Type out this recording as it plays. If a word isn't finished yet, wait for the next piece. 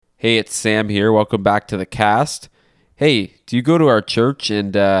Hey, it's Sam here. Welcome back to the cast. Hey, do you go to our church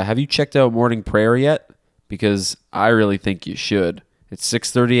and have you checked out morning prayer yet? Because I really think you should. It's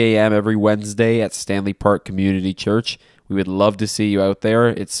 6:30 a.m. every Wednesday at Stanley Park Community Church. We would love to see you out there.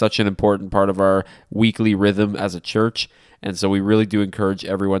 It's such an important part of our weekly rhythm as a church, and so we really do encourage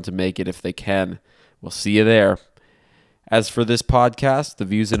everyone to make it if they can. We'll see you there. As for this podcast, the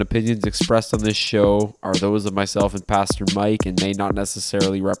views and opinions expressed on this show are those of myself and Pastor Mike and may not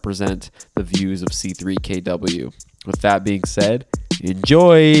necessarily represent the views of C3KW. With that being said,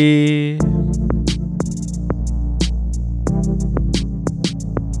 enjoy!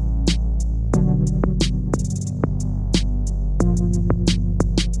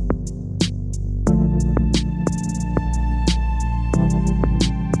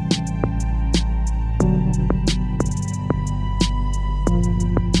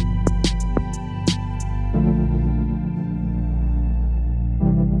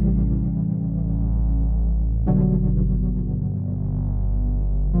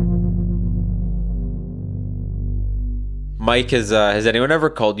 Mike, has anyone ever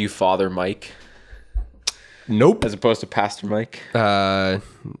called you Father Mike? Nope. As opposed to Pastor Mike? I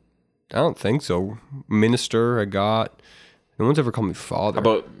don't think so. Minister, I got. No one's ever called me father. How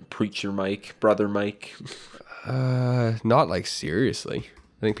about Preacher Mike, Brother Mike? Not like seriously.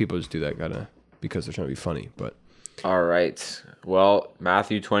 I think people just do that kind of because they're trying to be funny. But all right. Well,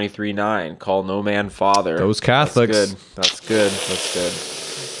 Matthew 23:9, call no man father. Those Catholics. That's good.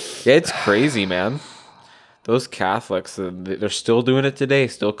 Yeah, it's crazy, man. Those Catholics, they're still doing it today,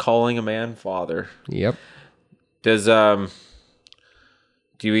 still calling a man father. Yep. Does do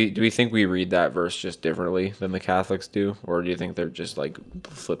we think we read that verse just differently than the Catholics do, or do you think they're just like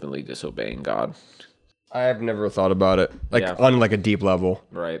flippantly disobeying God? I have never thought about it on like a deep level.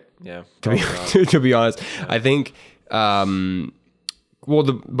 Right. Yeah. To be honest, yeah. I think the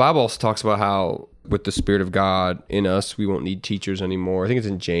Bible also talks about how with the Spirit of God in us, we won't need teachers anymore. I think it's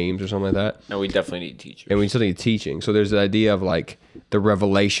in James or something like that. No, we definitely need teachers. And we still need teaching. So there's the idea of like the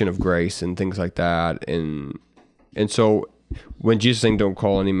revelation of grace and things like that. And so when Jesus is saying don't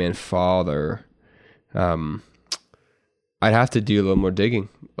call any man father, I'd have to do a little more digging.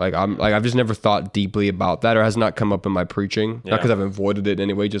 I've just never thought deeply about that, or has not come up in my preaching. Yeah. Not because I've avoided it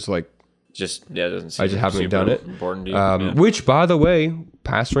anyway, it doesn't seem I just haven't done it. Important to you. Which, by the way,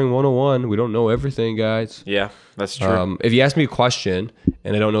 pastoring 101, we don't know everything, guys. Yeah, that's true. If you ask me a question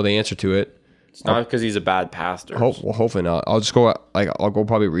and I don't know the answer to it, it's not because he's a bad pastor. Hopefully not. I'll just go. I'll go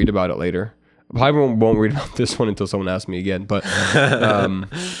probably read about it later. I probably won't read about this one until someone asks me again. But,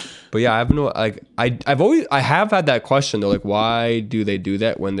 but yeah, I have no I have had that question though. Like, why do they do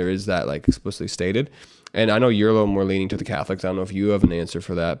that when there is that like explicitly stated? And I know you're a little more leaning to the Catholics. I don't know if you have an answer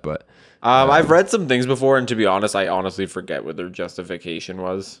for that, but. I've read some things before, and to be honest, I honestly forget what their justification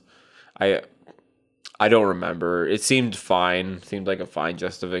was. I don't remember. It seemed fine. It seemed like a fine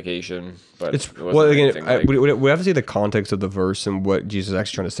justification, but we have to see the context of the verse and what Jesus is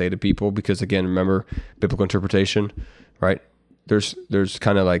actually trying to say to people, because again, remember biblical interpretation, right? There's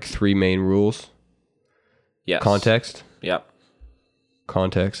kind of like three main rules. Yes. Context. Yep.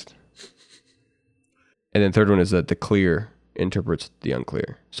 Context. And then third one is that the clear interprets the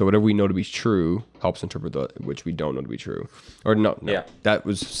unclear. So whatever we know to be true helps interpret which we don't know to be true. Or no, yeah. That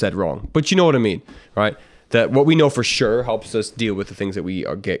was said wrong. But you know what I mean, right? That what we know for sure helps us deal with the things that we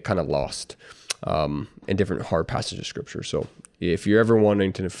get kind of lost in different hard passages of scripture. So if you're ever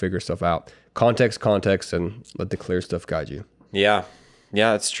wanting to figure stuff out, context, and let the clear stuff guide you. Yeah,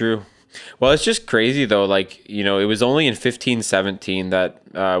 that's true. Well, it's just crazy though. Like, it was only in 1517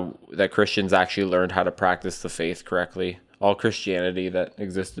 that Christians actually learned how to practice the faith correctly. All Christianity that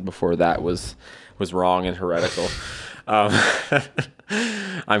existed before that was wrong and heretical.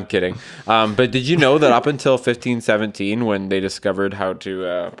 I'm kidding. But did you know that up until 1517, when they discovered how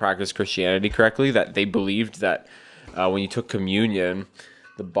to practice Christianity correctly, that they believed that when you took communion,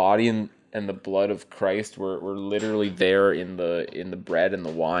 the body and the blood of Christ were literally there in the bread and the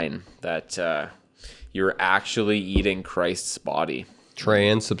wine, that you were actually eating Christ's body.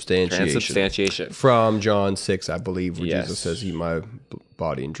 Transubstantiation. From John 6, I believe, where Jesus says, eat my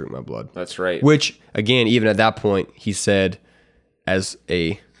body and drink my blood. That's right. Which, again, even at that point, he said as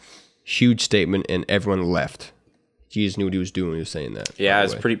a huge statement, and everyone left. Jesus knew what he was doing when he was saying that. Yeah,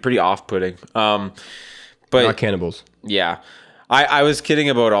 it's pretty off-putting. But not cannibals. Yeah. I was kidding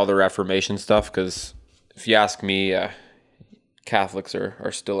about all the Reformation stuff, because if you ask me, Catholics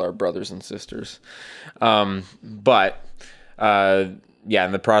are still our brothers and sisters. But yeah,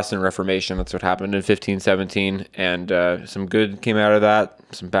 in the Protestant Reformation, that's what happened in 1517, and some good came out of that,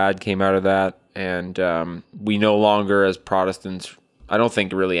 some bad came out of that, and we no longer, as Protestants, I don't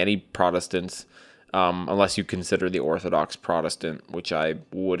think really any Protestants, unless you consider the Orthodox Protestant, which I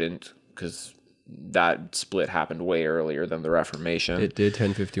wouldn't, because that split happened way earlier than the Reformation. It did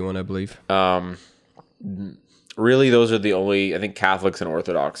 1051, I believe. Really, those are the only, I think Catholics and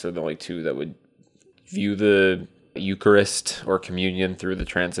Orthodox are the only two that would view the Eucharist or communion through the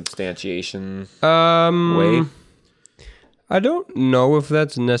transubstantiation way. I don't know if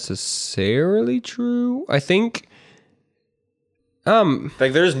that's necessarily true. I think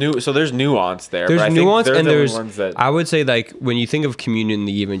like there's nuance there. There's but nuance, I think and the there's ones that, I would say, like, when you think of communion in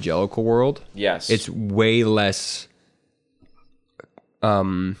the evangelical world, yes, it's way less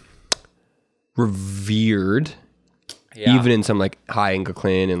revered, even in some like high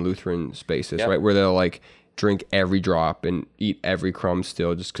Anglican and Lutheran spaces, right? Where they'll like drink every drop and eat every crumb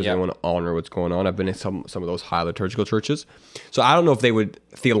still just because they want to honor what's going on. I've been in some of those high liturgical churches. So I don't know if they would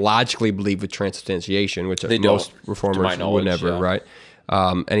theologically believe with transubstantiation, which most reformers would never, right?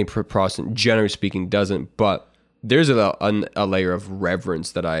 Any Protestant, generally speaking, doesn't. But there's a layer of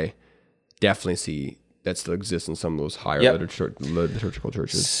reverence that I definitely see that still exists in some of those higher liturgical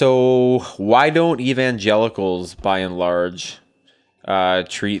churches. So why don't evangelicals, by and large,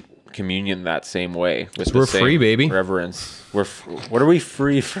 treat communion that same way? We're free, baby. Reverence. What are we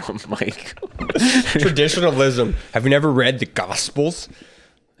free from, Mike? Traditionalism. Have you never read the Gospels?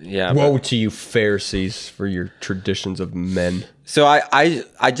 Yeah. Woe to you, Pharisees, for your traditions of men. So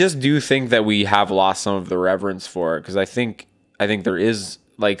I just do think that we have lost some of the reverence for it, because I think there is,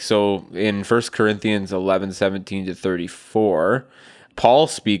 like, so in 1 Corinthians 11:17-34, Paul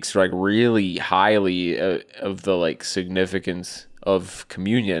speaks like really highly of the like significance of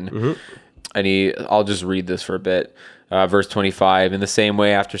communion. And I'll just read this for a bit. Verse 25, in the same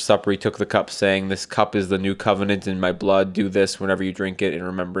way, after supper, he took the cup, saying, this cup is the new covenant in my blood. Do this whenever you drink it in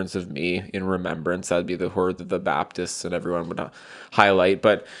remembrance of me. In remembrance, that'd be the word that the Baptists and everyone would highlight.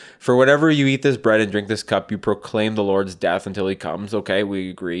 But for whatever you eat this bread and drink this cup, you proclaim the Lord's death until he comes. Okay,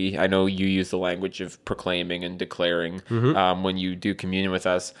 we agree. I know you use the language of proclaiming and declaring when you do communion with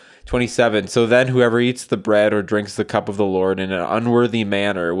us. 27, so then whoever eats the bread or drinks the cup of the Lord in an unworthy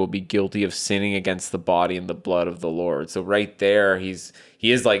manner will be guilty of sinning against the body and the blood of the Lord. So right there, he is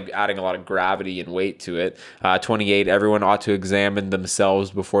like adding a lot of gravity and weight to it. 28, everyone ought to examine themselves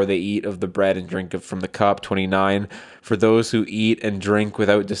before they eat of the bread and drink from the cup. 29, for those who eat and drink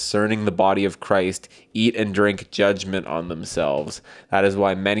without discerning the body of Christ, eat and drink judgment on themselves. That is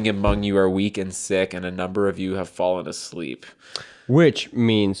why many among you are weak and sick, and a number of you have fallen asleep. Which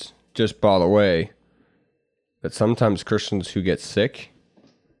means, just by the way, that sometimes Christians who get sick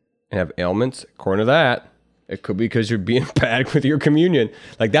and have ailments, according to that, it could be because you're being bad with your communion.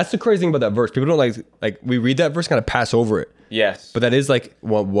 Like, that's the crazy thing about that verse. People don't like we read that verse, kind of pass over it. Yes. But that is like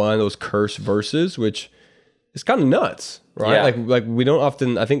one of those curse verses, which is kind of nuts, right? Yeah. Like we don't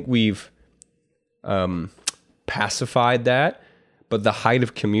often, I think we've pacified that, but the height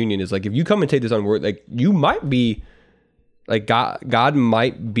of communion is like, if you come and take this on word, like, you might be, like, God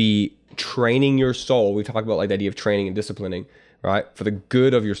might be training your soul. We talk about like the idea of training and disciplining, right? For the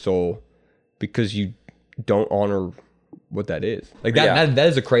good of your soul, because you don't honor what that is. Like that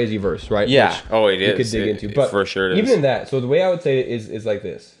is a crazy verse, right? Yeah. Which it is. You could dig into. But for sure it even is. in that, so the way I would say it is like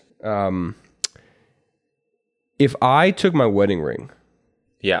this. If I took my wedding ring,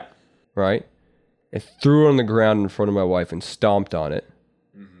 yeah, right, and threw it on the ground in front of my wife and stomped on it,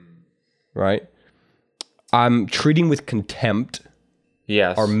 right, I'm treating with contempt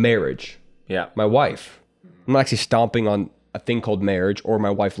our marriage. Yeah. My wife. I'm not actually stomping on a thing called marriage or my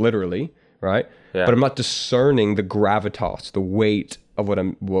wife literally, right? Yeah. But I'm not discerning the gravitas, the weight of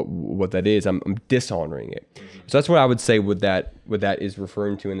what that is. I'm dishonoring it. So that's what I would say what that is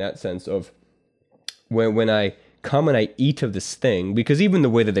referring to in that sense of when I come and I eat of this thing, because even the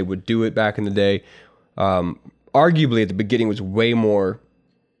way that they would do it back in the day, arguably at the beginning was way more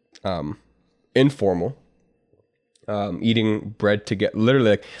informal. Eating bread together,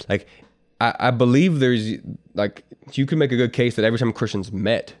 literally, like I believe there's, like, you can make a good case that every time Christians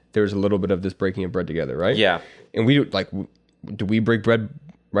met, there's a little bit of this breaking of bread together, right? Yeah. And we do we break bread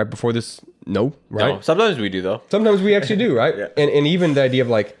right before this? No, right? No, sometimes we do though. Sometimes we actually do, right? Yeah. And even the idea of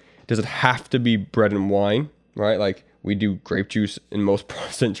like, does it have to be bread and wine, right? Like, we do grape juice in most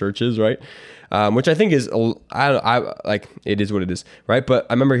Protestant churches, right? Which I think is, I like, it is what it is, right? But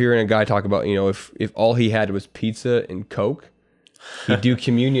I remember hearing a guy talk about, if all he had was pizza and Coke, he'd do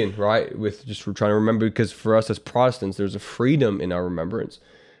communion, right? With just, we're trying to remember, because for us as Protestants, there's a freedom in our remembrance.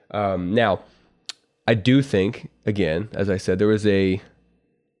 Now, I do think, again, as I said, there was a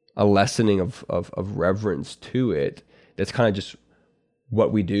lessening of reverence to it. That's kind of just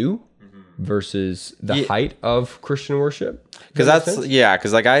what we do. versus the height of Christian worship.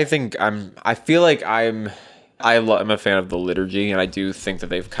 Because like I feel like I'm a fan of the liturgy, and I do think that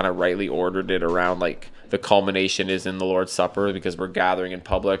they've kind of rightly ordered it around like the culmination is in the Lord's Supper, because we're gathering in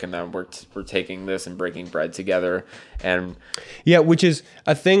public, and then we're taking this and breaking bread together, and which is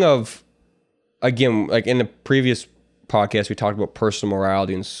a thing of, again, like in the previous podcast we talked about personal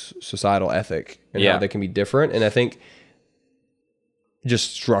morality and societal ethic and how they can be different, and I think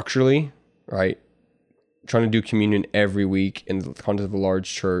just structurally, right, trying to do communion every week in the context of a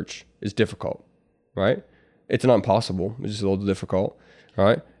large church is difficult, right? It's not impossible. It's just a little difficult,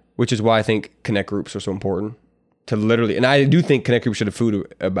 right? Which is why I think connect groups are so important to literally, and I do think connect groups should have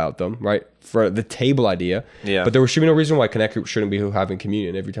food about them, right? For the table idea. Yeah. But there should be no reason why connect groups shouldn't be having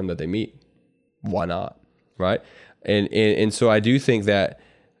communion every time that they meet. Why not? Right? And so I do think that,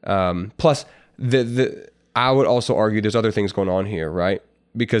 plus I would also argue there's other things going on here, right?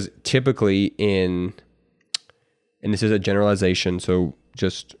 Because typically and this is a generalization, so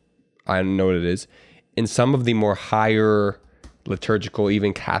just, I know what it is, in some of the more higher liturgical,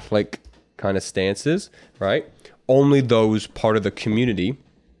 even Catholic kind of stances, right? Only those part of the community,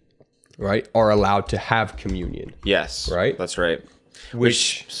 right, are allowed to have communion. Yes. Right? That's right.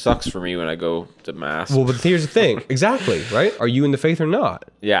 Which sucks for me when I go to mass. Well, but here's the thing. Exactly, right? Are you in the faith or not?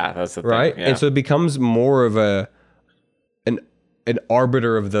 Yeah, that's the thing. Right? Yeah. And so it becomes more of an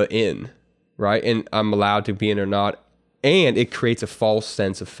arbiter of the in, right? And I'm allowed to be in or not. And it creates a false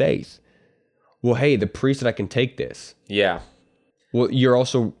sense of faith. Well, hey, the priest said I can take this. Yeah. Well, you're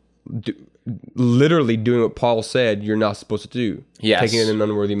also literally doing what Paul said you're not supposed to do. Yes. Taking it in an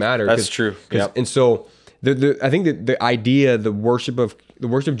unworthy matter. That's true. Yep. And so I think that the idea, the worship of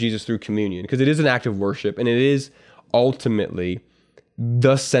Jesus through communion, because it is an act of worship, and it is ultimately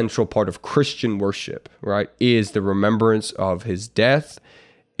the central part of Christian worship, right? Is the remembrance of his death,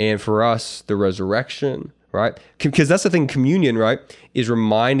 and for us, the resurrection, right? Because that's the thing, communion, right, is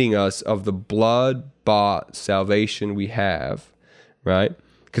reminding us of the blood-bought salvation we have, right?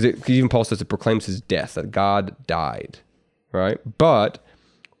 Because even Paul says it proclaims his death, that God died, right? But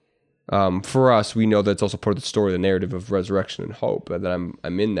for us, we know that it's also part of the story, the narrative of resurrection and hope that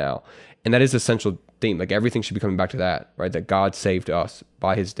I'm in now. And that is the central theme. Like, everything should be coming back to that, right? That God saved us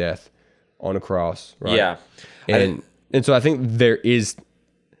by his death on a cross, right? Yeah. And so I think there is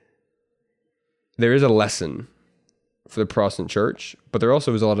a lesson for the Protestant church, but there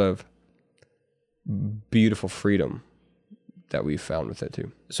also is a lot of beautiful freedom that we've found with it too.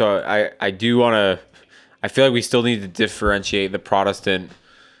 So I do want to, I feel like we still need to differentiate the Protestant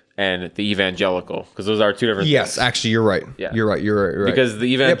and the evangelical, because those are two different things. Yes, actually, you're right. Yeah. You're right. Because the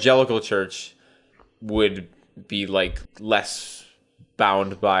evangelical church would be like less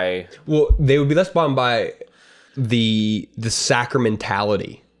bound by... Well, they would be less bound by the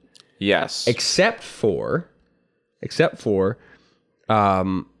sacramentality. Yes. Except for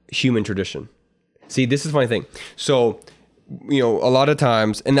human tradition. See, this is the funny thing. So, a lot of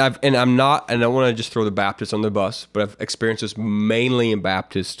times, and I don't want to just throw the Baptists on the bus, but I've experienced this mainly in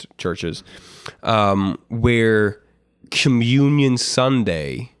Baptist churches, where Communion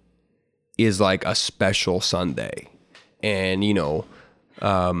Sunday is like a special Sunday, and you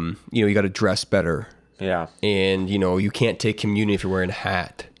got to dress better. Yeah. And you can't take communion if you're wearing a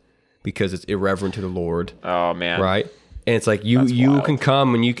hat, because it's irreverent to the Lord. Oh man. Right? And it's like you can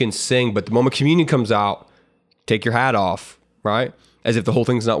come and you can sing, but the moment communion comes out, take your hat off, right? As if the whole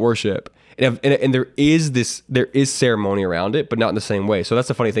thing's not worship. And there is ceremony around it, but not in the same way. So that's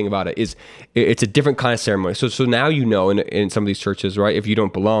the funny thing about it, is it's a different kind of ceremony. So now in some of these churches, right, if you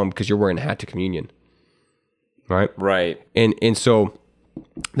don't belong because you're wearing a hat to communion. Right? Right. And so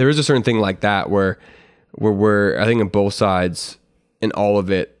there is a certain thing like that where we're, I think, on both sides, and all of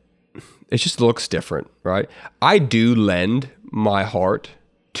it, it just looks different, right? I do lend my heart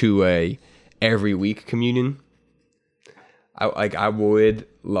to a every week communion. I would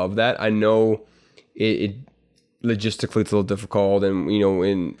love that. I know it logistically it's a little difficult, and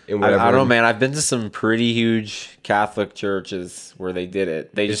in whatever. I don't know, man. I've been to some pretty huge Catholic churches where they did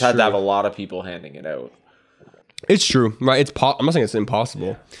it. They just had to have a lot of people handing it out. It's true, right? I'm not saying it's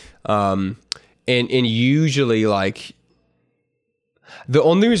impossible. And usually, like, the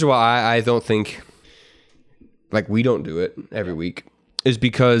only reason why I don't think, like, we don't do it every week is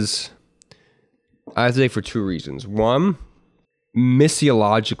because I have to say for two reasons. One,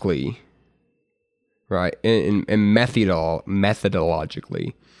 missiologically, right, and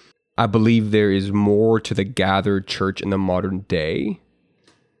methodologically, I believe there is more to the gathered church in the modern day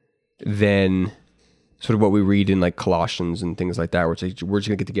than sort of what we read in like Colossians and things like that, where it's like, we're just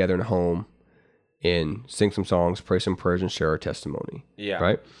gonna get together in a home and sing some songs, pray some prayers, and share our testimony. Yeah.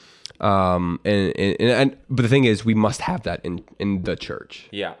 Right. But the thing is, we must have that in the church.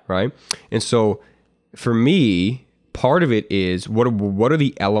 Yeah. Right. And so for me, part of it is what are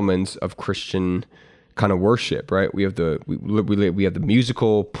the elements of Christian kind of worship, right? We have we have the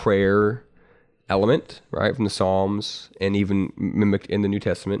musical prayer element, right, from the Psalms, and even mimicked in the New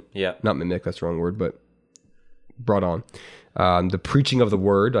Testament. Yeah. Not mimic, that's the wrong word, but brought on. The preaching of the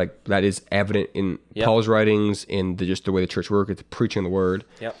word, like that is evident in Paul's writings, in just the way the church works. It's preaching the word,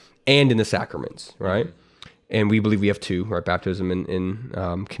 and in the sacraments, right? Mm-hmm. And we believe we have two, right? Baptism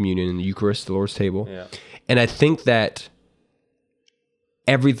and communion, and the Eucharist, the Lord's table. Yeah. And I think that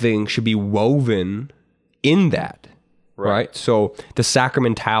everything should be woven in that. Right. So the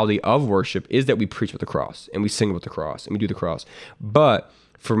sacramentality of worship is that we preach with the cross and we sing with the cross and we do the cross. But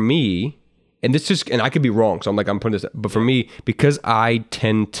for me, and I could be wrong, so I'm putting this, but for me, because I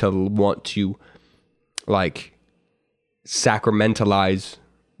tend to want to like sacramentalize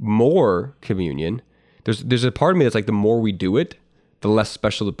more communion, there's a part of me that's like, the more we do it, the less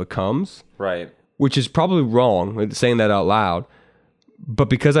special it becomes. Right. Which is probably wrong, like, saying that out loud. But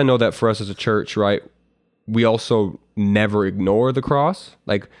because I know that for us as a church, right, we also never ignore the cross.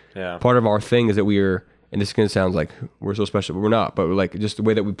 Like, part of our thing is that and this kind of sounds like we're so special, but we're not. But like, just the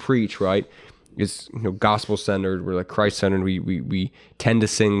way that we preach, right, is gospel centered. We're like Christ centered. We tend to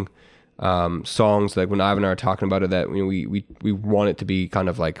sing songs like when Ivan and I are talking about it, that we want it to be kind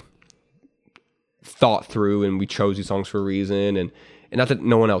of like thought through, and we chose these songs for a reason, and not that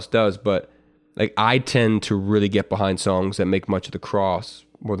no one else does, but like I tend to really get behind songs that make much of the cross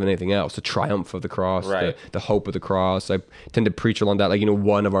more than anything else, the triumph of the cross, the hope of the cross. I tend to preach along that. Like,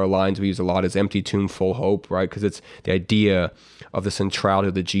 one of our lines we use a lot is empty tomb, full hope, right? Because it's the idea of the centrality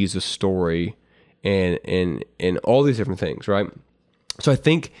of the Jesus story and all these different things, right? So I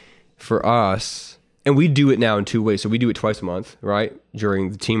think for us, and we do it now in two ways. So we do it twice a month, right?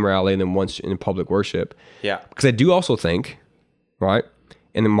 During the team rally and then once in public worship. Yeah. Because I do also think, right,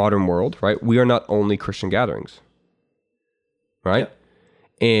 in the modern world, right, we are not only Christian gatherings, right? Yeah.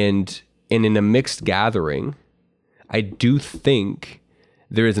 And in a mixed gathering, I do think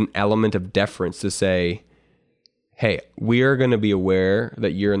there is an element of deference to say, hey, we are going to be aware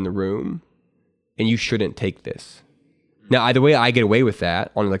that you're in the room and you shouldn't take this. Now, the way I get away with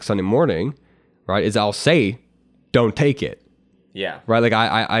that on like Sunday morning, right, is I'll say, don't take it. Yeah. Right? Like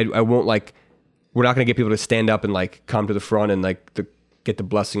I won't, like, we're not going to get people to stand up and like come to the front and like get the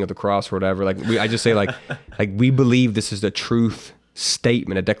blessing of the cross or whatever. Like I just say like we believe this is the truth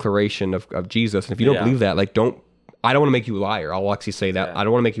statement, a declaration of Jesus. And if you don't believe that, like, I don't want to make you a liar. I'll actually say that. I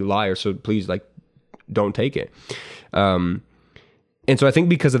don't want to make you a liar. So please, like, don't take it. And so I think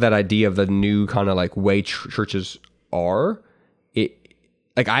because of that idea of the new kind of like way churches are,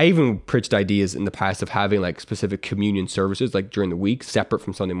 like, I even preached ideas in the past of having like specific communion services, like during the week, separate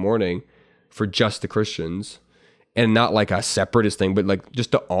from Sunday morning for just the Christians, and not like a separatist thing, but like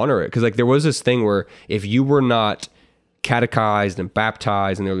just to honor it. Cause like there was this thing where if you were not catechized and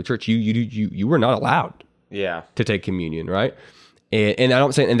baptized in the early church, you were not allowed to take communion, right? And I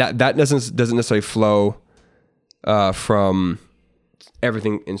don't say, and that doesn't necessarily flow from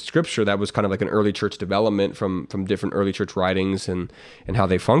everything in Scripture. That was kind of like an early church development from different early church writings and how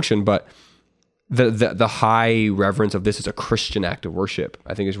they function. But the high reverence of this as a Christian act of worship,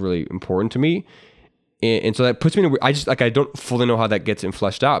 I think, is really important to me. And so that puts me in I don't fully know how that gets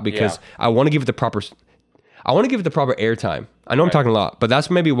fleshed out, because I want to give it the proper airtime. I know I'm talking a lot, but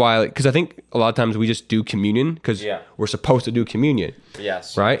that's maybe why, because I think a lot of times we just do communion because we're supposed to do communion.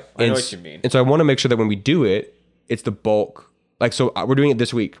 Yes. Right? I know what you mean. And so I want to make sure that when we do it, it's the bulk. Like, so we're doing it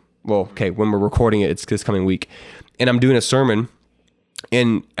this week. Well, okay, when we're recording it, it's this coming week. And I'm doing a sermon,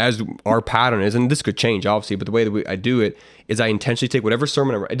 and as our pattern is, and this could change obviously, but the way that I do it is I intentionally take whatever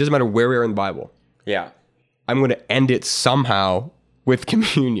sermon, it doesn't matter where we are in the Bible. Yeah. I'm going to end it somehow with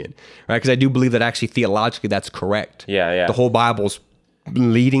communion, right? Because I do believe that actually theologically that's correct. Yeah. The whole Bible's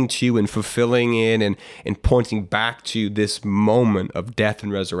leading to and fulfilling in and pointing back to this moment of death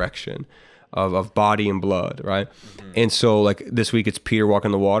and resurrection of body and blood, right? Mm-hmm. And so like this week it's Peter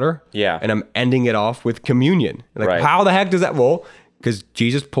walking the water. Yeah. And I'm ending it off with communion. Like, how the heck does that? Well, because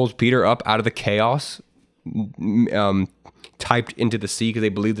Jesus pulls Peter up out of the chaos, typed into the sea, because they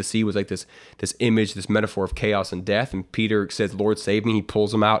believed the sea was like this image, this metaphor of chaos and death. And Peter says, Lord, save me. He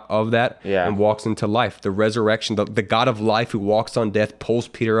pulls him out of that and walks into life. The resurrection, the God of life who walks on death pulls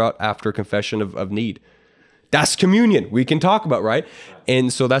Peter out after a confession of need. That's communion we can talk about, right?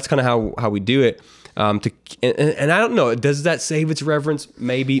 And so that's kind of how we do it. And I don't know, does that save its reverence?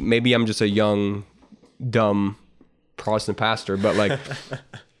 Maybe I'm just a young, dumb Protestant pastor, but like,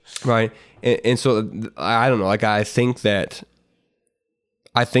 right? And so I don't know, like I think that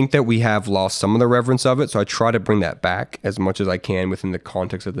I think that we have lost some of the reverence of it, so I try to bring that back as much as I can within the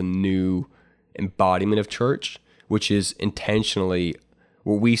context of the new embodiment of church, which is intentionally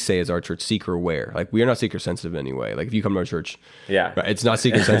what we say is our church seeker aware. Like, we are not seeker sensitive anyway. Like, if you come to our church, right, it's not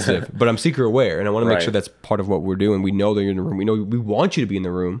seeker sensitive, but I'm seeker aware, and I want to make sure that's part of what we're doing. We know that you're in the room. We know we want you to be in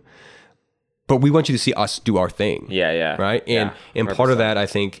the room, but we want you to see us do our thing. Right? And part of that, I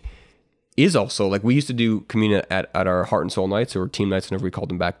think, is also, like, we used to do communion at our Heart and Soul nights, or team nights, whenever we called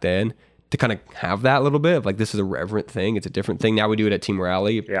them back then, to kind of have that little bit of, like, this is a reverent thing. It's a different thing. Now we do it at Team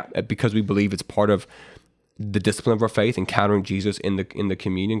Rally because we believe it's part of the discipline of our faith, encountering Jesus in the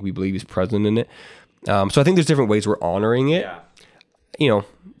communion. We believe he's present in it. So I think there's different ways we're honoring it. You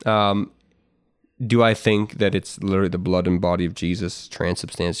know, do I think that it's literally the blood and body of Jesus,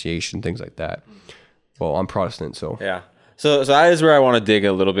 transubstantiation, things like that? Well, I'm Protestant, so. So that is where I want to dig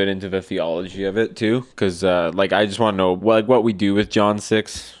a little bit into the theology of it too, because like, I just want to know what we do with John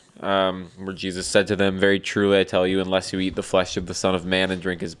 6, where Jesus said to them, "Very truly I tell you, unless you eat the flesh of the Son of Man and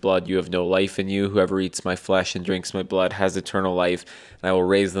drink his blood, you have no life in you. Whoever eats my flesh and drinks my blood has eternal life, and I will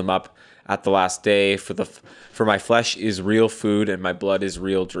raise them up at the last day. For my flesh is real food, and my blood is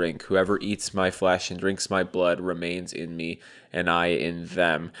real drink. Whoever eats my flesh and drinks my blood remains in me, and I in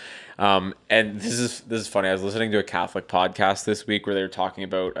them." And this is funny. I was listening to a Catholic podcast this week where they were talking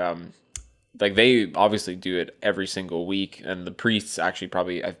about like, they obviously do it every single week, and the priests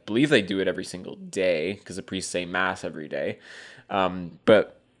actually I believe they do it every single day, because the priests say mass every day.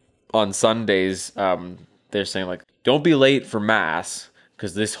 But on Sundays, they're saying, like, don't be late for mass,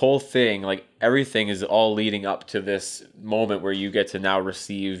 because this whole thing, like, everything is all leading up to this moment where you get to now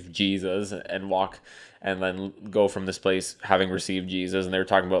receive Jesus and walk and then go from this place having received Jesus. And they were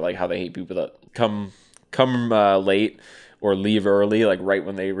talking about, like, how they hate people that come late or leave early, like right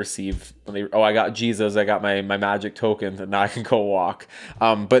when they I got Jesus, I got my magic token, and now I can go walk.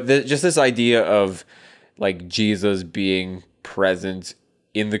 But just this idea of, like, Jesus being present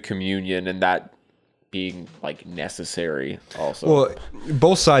in the communion, and that being, like, necessary also. Well,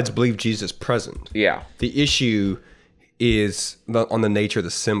 both sides believe Jesus present. Yeah. The issue is on the nature of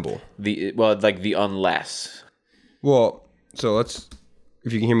the symbol. Like the unless. Well, so let's,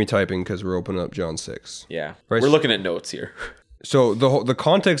 if you can hear me typing, because we're opening up John 6. Yeah. Right? We're looking at notes here. So the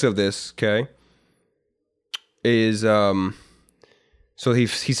context of this, okay, is so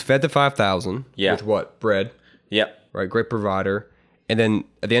he's fed the 5,000 with what? Bread. Yep. Right, great provider. And then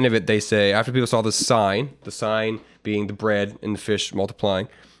at the end of it, they say, after people saw the sign being the bread and the fish multiplying,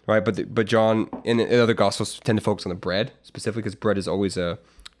 right? But John, in other Gospels, tend to focus on the bread, specifically because bread is always a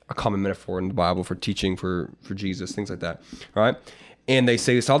common metaphor in the Bible for teaching for Jesus, things like that, right? And they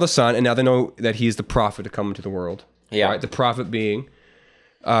say they saw the Son, and now they know that he's the prophet to come into the world. Yeah. Right? The prophet being,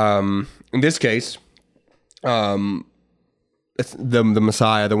 in this case, it's the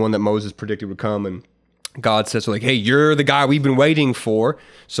Messiah, the one that Moses predicted would come, and God says, like, hey, you're the guy we've been waiting for.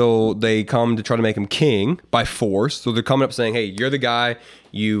 So they come to try to make him king by force. So they're coming up saying, hey, you're the guy.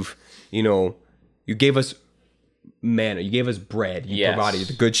 You gave us manna. You gave us bread. You provided. You're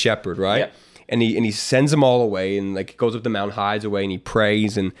the good shepherd, right? Yep. And he sends them all away, and, like, goes up the mountain, hides away, and he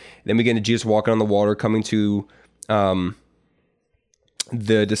prays. And then we get into Jesus walking on the water, coming to the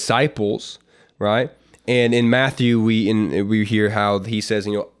disciples, right? And in Matthew, we hear how he says,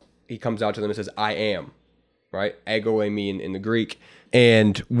 he comes out to them and says, I am, right? Ego eimi in the Greek.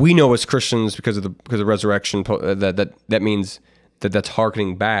 And we know as Christians, because of resurrection, that means that's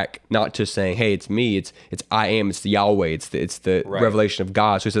hearkening back, not just saying, hey, it's me, it's I am, it's the Yahweh, it's the right. Revelation of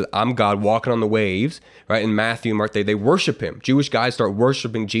God. So he says, I'm God walking on the waves, right? In Matthew and Mark, they worship him. Jewish guys start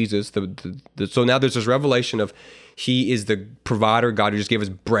worshiping Jesus. So now there's this revelation of he is the provider, God who just gave us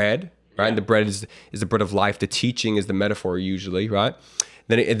bread, right? Yeah. And the bread is the bread of life. The teaching is the metaphor usually, right?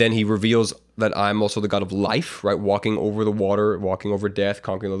 Then he reveals that I'm also the God of life, right? Walking over the water, walking over death,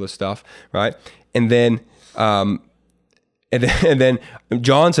 conquering all this stuff, right? And then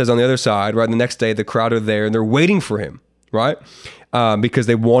John says on the other side, right? The next day, the crowd are there and they're waiting for him, right? Because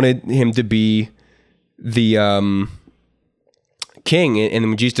they wanted him to be the king. And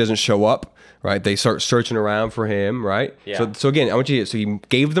when Jesus doesn't show up, right? They start searching around for him, right? Yeah. So again, I want you to, so he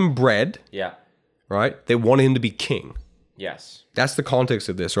gave them bread. Yeah. Right? They wanted him to be king. Yes. That's the context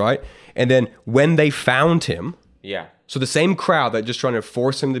of this, right? And then when they found him, yeah. So the same crowd that just trying to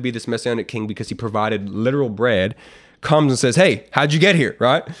force him to be this messianic king because he provided literal bread comes and says, hey, how'd you get here,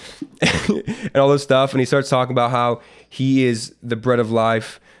 right? And all this stuff. And he starts talking about how he is the bread of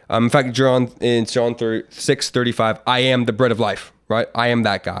life. In fact, in John 6:35, I am the bread of life, right? I am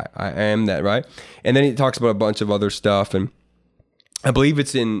that guy. I am that, right? And then he talks about a bunch of other stuff. And I believe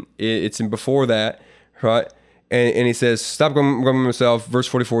it's in before that, right? And he says, stop grumbling himself. Verse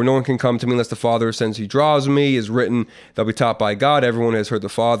 44, no one can come to me unless the Father sends he draws me. Is written, they'll be taught by God. Everyone has heard the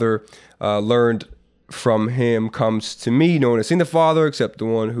Father, learned from him comes to me. No one has seen the Father except the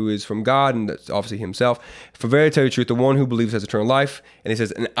one who is from God, and that's obviously himself. For very tell you the truth, the one who believes has eternal life. And he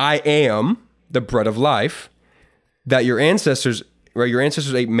says, and I am the bread of life, that your ancestors, right? Your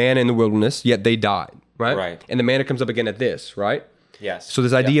ancestors ate manna in the wilderness, yet they died, right? Right. And the manna comes up again at this, right? Yes. So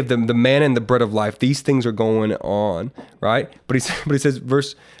this idea of the manna and the bread of life, these things are going on, right? But he says,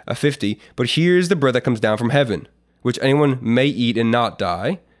 verse 50, but here's the bread that comes down from heaven, which anyone may eat and not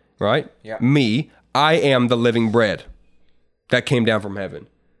die, right? Yeah. Me, I am the living bread that came down from heaven.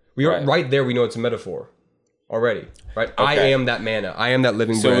 We are right there. We know it's a metaphor already, right? Okay. I am that manna. I am that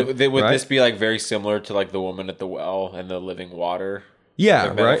living bread. So would this be like very similar to like the woman at the well and the living water? Yeah,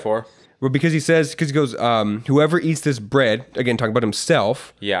 right. Metaphor? Well, because he goes, whoever eats this bread, again, talking about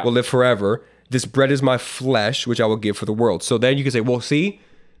himself, will live forever. This bread is my flesh, which I will give for the world. So then you can say, well, see,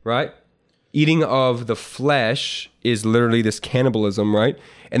 right? Eating of the flesh is literally this cannibalism, right?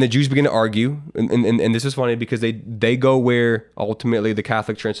 And the Jews begin to argue, and this is funny because they go where ultimately the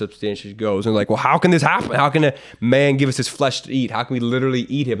Catholic transubstantiation goes. And they're like, well, how can this happen? How can a man give us his flesh to eat? How can we literally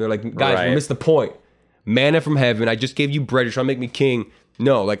eat him? They're like, guys, you missed the point. Manna from heaven. I just gave you bread. You're trying to make me king.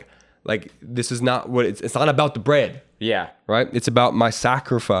 No, like this is not what it's not about the bread. Yeah. Right? It's about my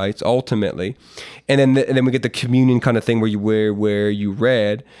sacrifice ultimately. And then we get the communion kind of thing where you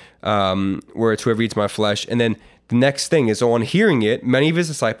read, where it's whoever eats my flesh. And then the next thing is, on hearing it, many of his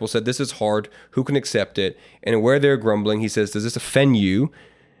disciples said, this is hard. Who can accept it? And where they're grumbling, he says, does this offend you?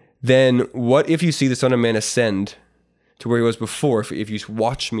 Then what if you see the Son of Man ascend to where he was before, if you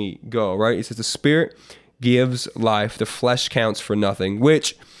watch me go, right? He says, the Spirit gives life. The flesh counts for nothing,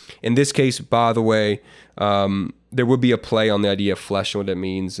 which in this case, by the way, there would be a play on the idea of flesh and what that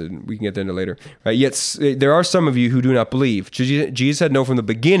means, and we can get into later. Right? Yet there are some of you who do not believe. Jesus had known from the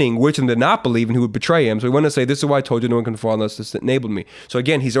beginning which of them did not believe and who would betray him. So he went to say, this is why I told you no one can fall unless this enabled me. So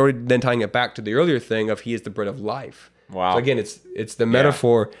again, he's already then tying it back to the earlier thing of he is the bread of life. Wow. So again, it's the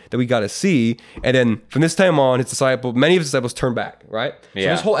metaphor that we got to see. And then from this time on, many of his disciples turn back, right? Yeah. So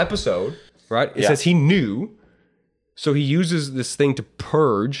this whole episode, right, it says he knew. So he uses this thing to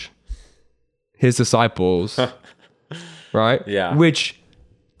purge his disciples, right? Yeah. Which,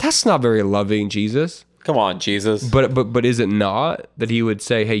 that's not very loving, Jesus. Come on, Jesus. But is it not that he would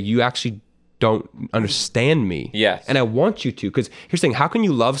say, hey, you actually don't understand me? Yes. And I want you to. Because here's the thing, how can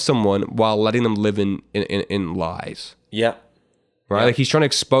you love someone while letting them live in lies? Yeah. Right? Yeah. Like he's trying to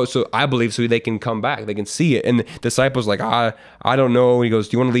expose, so I believe, so they can come back, they can see it. And the disciples like, I don't know. He goes,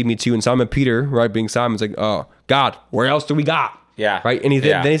 do you want to lead me to? And Simon Peter, right, being Simon's like, oh, God, where else do we got? Yeah. Right? And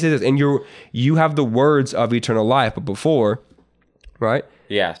then he says this, and you have the words of eternal life, but before, right?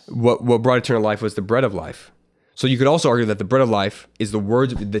 Yes. What brought eternal life was the bread of life. So you could also argue that the bread of life is the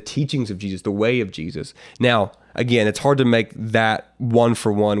words, the teachings of Jesus, the way of Jesus. Now, again, it's hard to make that one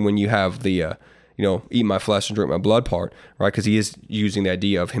for one when you have the eat my flesh and drink my blood part, right? Because he is using the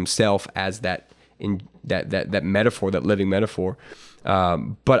idea of himself as that metaphor, that living metaphor.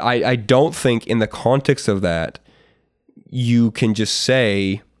 But I don't think in the context of that, you can just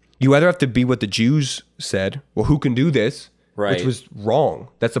say, you either have to be what the Jews said, well, who can do this? Right. Which was wrong.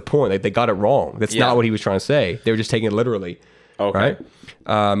 That's the point. Like, they got it wrong. That's not what he was trying to say. They were just taking it literally. Okay.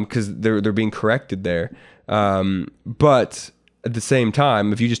 Right? Because they're being corrected there. But at the same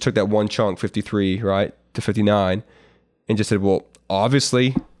time, if you just took that one chunk, 53, right, to 59, and just said, well,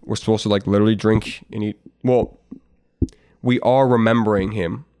 obviously, we're supposed to like literally drink and eat. Well, we are remembering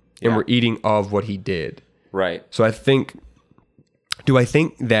him and we're eating of what he did. Right. So I think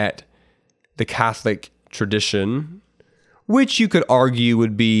that the Catholic tradition, which you could argue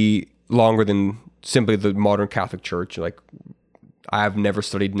would be longer than simply the modern Catholic Church, like I have never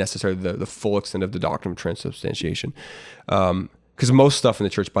studied necessarily the full extent of the doctrine of transubstantiation, because most stuff in the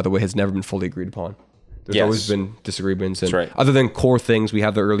church, by the way, has never been fully agreed upon. There's always been disagreements, and other than core things, we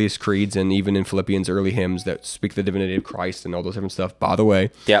have the earliest creeds, and even in Philippians, early hymns that speak the divinity of Christ and all those different stuff. By the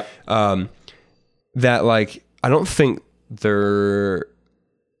way, that like I don't think they're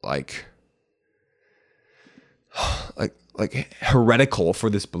like heretical for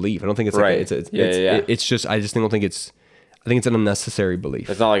this belief. I don't think it's like it's just I just don't think it's. I think it's an unnecessary belief.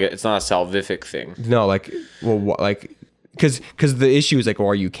 It's not like it's not a salvific thing. No, like because the issue is like, well,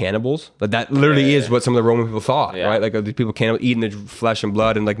 are you cannibals? Like that literally is what some of the Roman people thought, right? Like, are these people cannibals eating the flesh and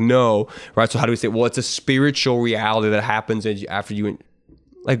blood? And like, no, right? So how do we say? Well, it's a spiritual reality that happens after you,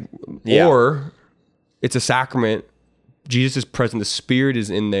 or it's a sacrament. Jesus is present. The Spirit is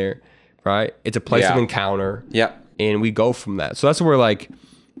in there, right? It's a place of encounter. Yeah, and we go from that. So that's where like,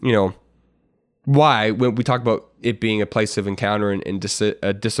 why, when we talk about it being a place of encounter and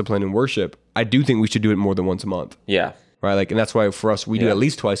discipline and worship, I do think we should do it more than once a month. Yeah. Right. Like, and that's why for us, we do at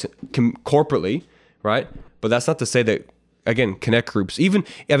least twice corporately. Right. But that's not to say that, again, connect groups,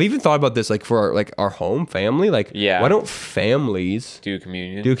 I've even thought about this, like for our home family, like, why don't families do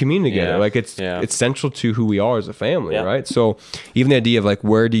communion together? Like it's central to who we are as a family. Right. So even the idea of like,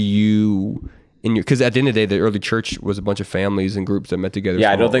 where do you, because at the end of the day, the early church was a bunch of families and groups that met together.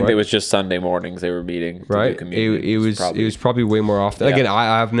 Yeah, I don't think it was just Sunday mornings they were meeting. Right. It was probably way more often. Again,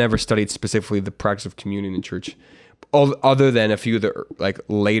 I've never studied specifically the practice of communion in church, other than a few of the like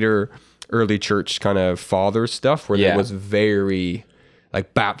later early church kind of fathers stuff where there was very,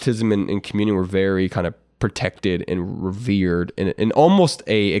 like, baptism and communion were very kind of protected and revered in almost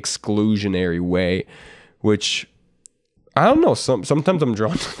a exclusionary way, which I don't know. Sometimes I'm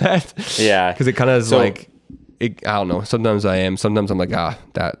drawn to that. Yeah. Because it kind of is I don't know. Sometimes I am. Sometimes I'm like,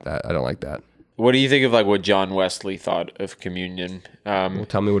 that I don't like that. What do you think of like what John Wesley thought of communion? Well,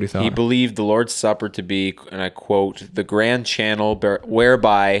 tell me what he thought. He believed the Lord's Supper to be, and I quote, the grand channel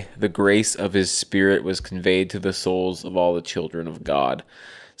whereby the grace of his Spirit was conveyed to the souls of all the children of God.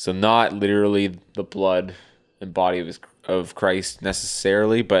 So not literally the blood and body of Christ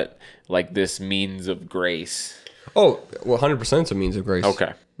necessarily, but like this means of grace. Oh, well, 100% it's a means of grace.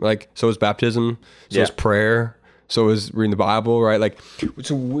 Okay. Like, so is baptism, so is prayer, so is reading the Bible, right? Like,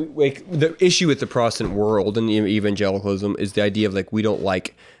 so like the issue with the Protestant world and evangelicalism is the idea of like, we don't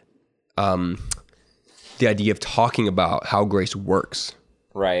like the idea of talking about how grace works.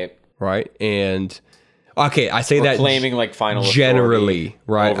 Right. Right. And okay, I say that claiming like final generally,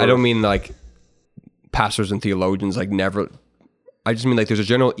 right? I don't mean like pastors and theologians like never. I just mean like there's a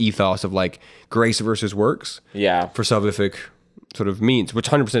general ethos of like grace versus works. Yeah. For salvific sort of means, which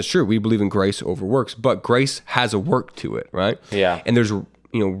 100% is true. We believe in grace over works, but grace has a work to it, right? Yeah. And there's,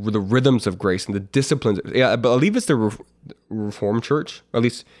 the rhythms of grace and the disciplines. Yeah, but I believe it's the Reformed Church, or at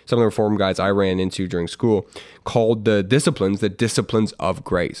least some of the Reformed guys I ran into during school, called the disciplines of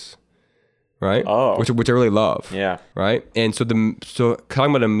grace, right? Oh. Which I really love. Yeah. Right? And so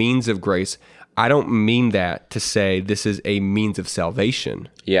talking about a means of grace, I don't mean that to say this is a means of salvation.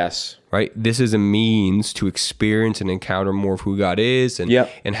 Yes. Right? This is a means to experience and encounter more of who God is and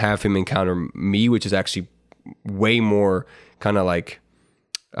have him encounter me, which is actually way more kind of like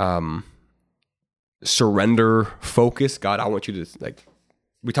surrender focus. God, I want you to, like,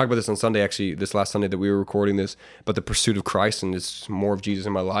 we talked about this on Sunday, actually, this last Sunday that we were recording this, but the pursuit of Christ and this more of Jesus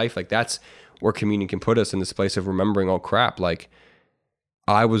in my life, like that's where communion can put us in this place of remembering, oh crap, like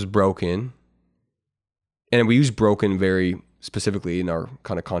I was broken. And we use broken very specifically in our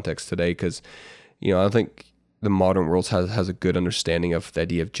kind of context today because, I don't think the modern world has a good understanding of the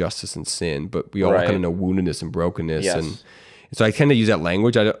idea of justice and sin, but we all kind of know woundedness and brokenness. Yes. And so I tend to use that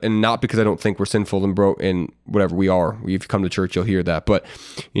language, and not because I don't think we're sinful and broke and whatever we are. If you come to church, you'll hear that. But,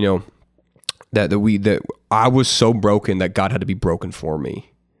 that I was so broken that God had to be broken for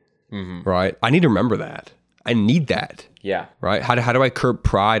me, right? I need to remember that. I need that. Yeah. Right? How do I curb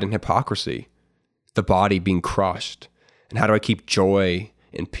pride and hypocrisy? The body being crushed, and how do I keep joy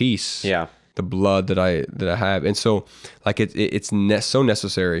and peace? Yeah, the blood that I have, and so like it's so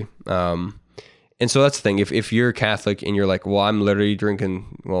necessary. And so that's the thing. If you're a Catholic and you're like, well, I'm literally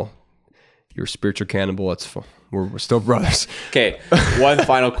drinking, well, you're a spiritual cannibal. That's we're still brothers. Okay, one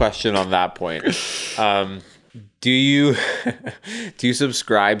final question on that point. Do you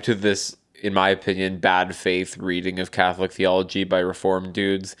subscribe to this, in my opinion, bad faith reading of Catholic theology by Reformed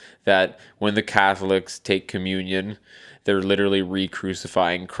dudes that when the Catholics take communion, they're literally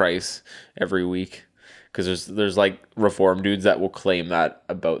re-crucifying Christ every week? Because there's like Reformed dudes that will claim that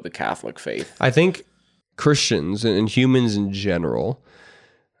about the Catholic faith. I think Christians and humans in general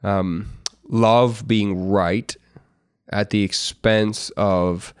love being right at the expense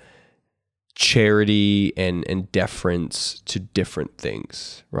of charity and deference to different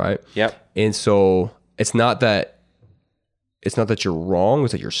things, right? Yep. And so it's not that you're wrong,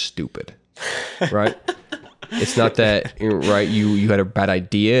 it's that you're stupid, right? It's not that right you had a bad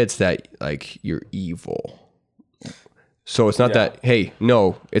idea, it's that like you're evil. So it's not that, hey,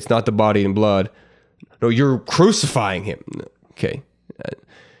 no, it's not the body and blood. No, you're crucifying him. Okay.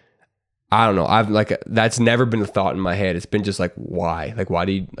 I don't know. That's never been a thought in my head. It's been just like, why? Like, why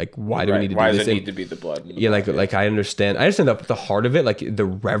do we need to do this? Why does it need to be the blood? Like I understand the heart of it, like the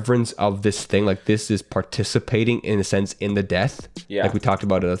reverence of this thing. Like this is participating in a sense in the death. Yeah. Like we talked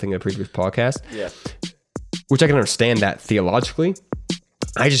about it, I think, in a previous podcast. Yeah. Which I can understand that theologically.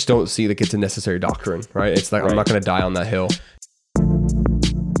 I just don't see like it's a necessary doctrine, right? It's like, I'm not going to die on that hill.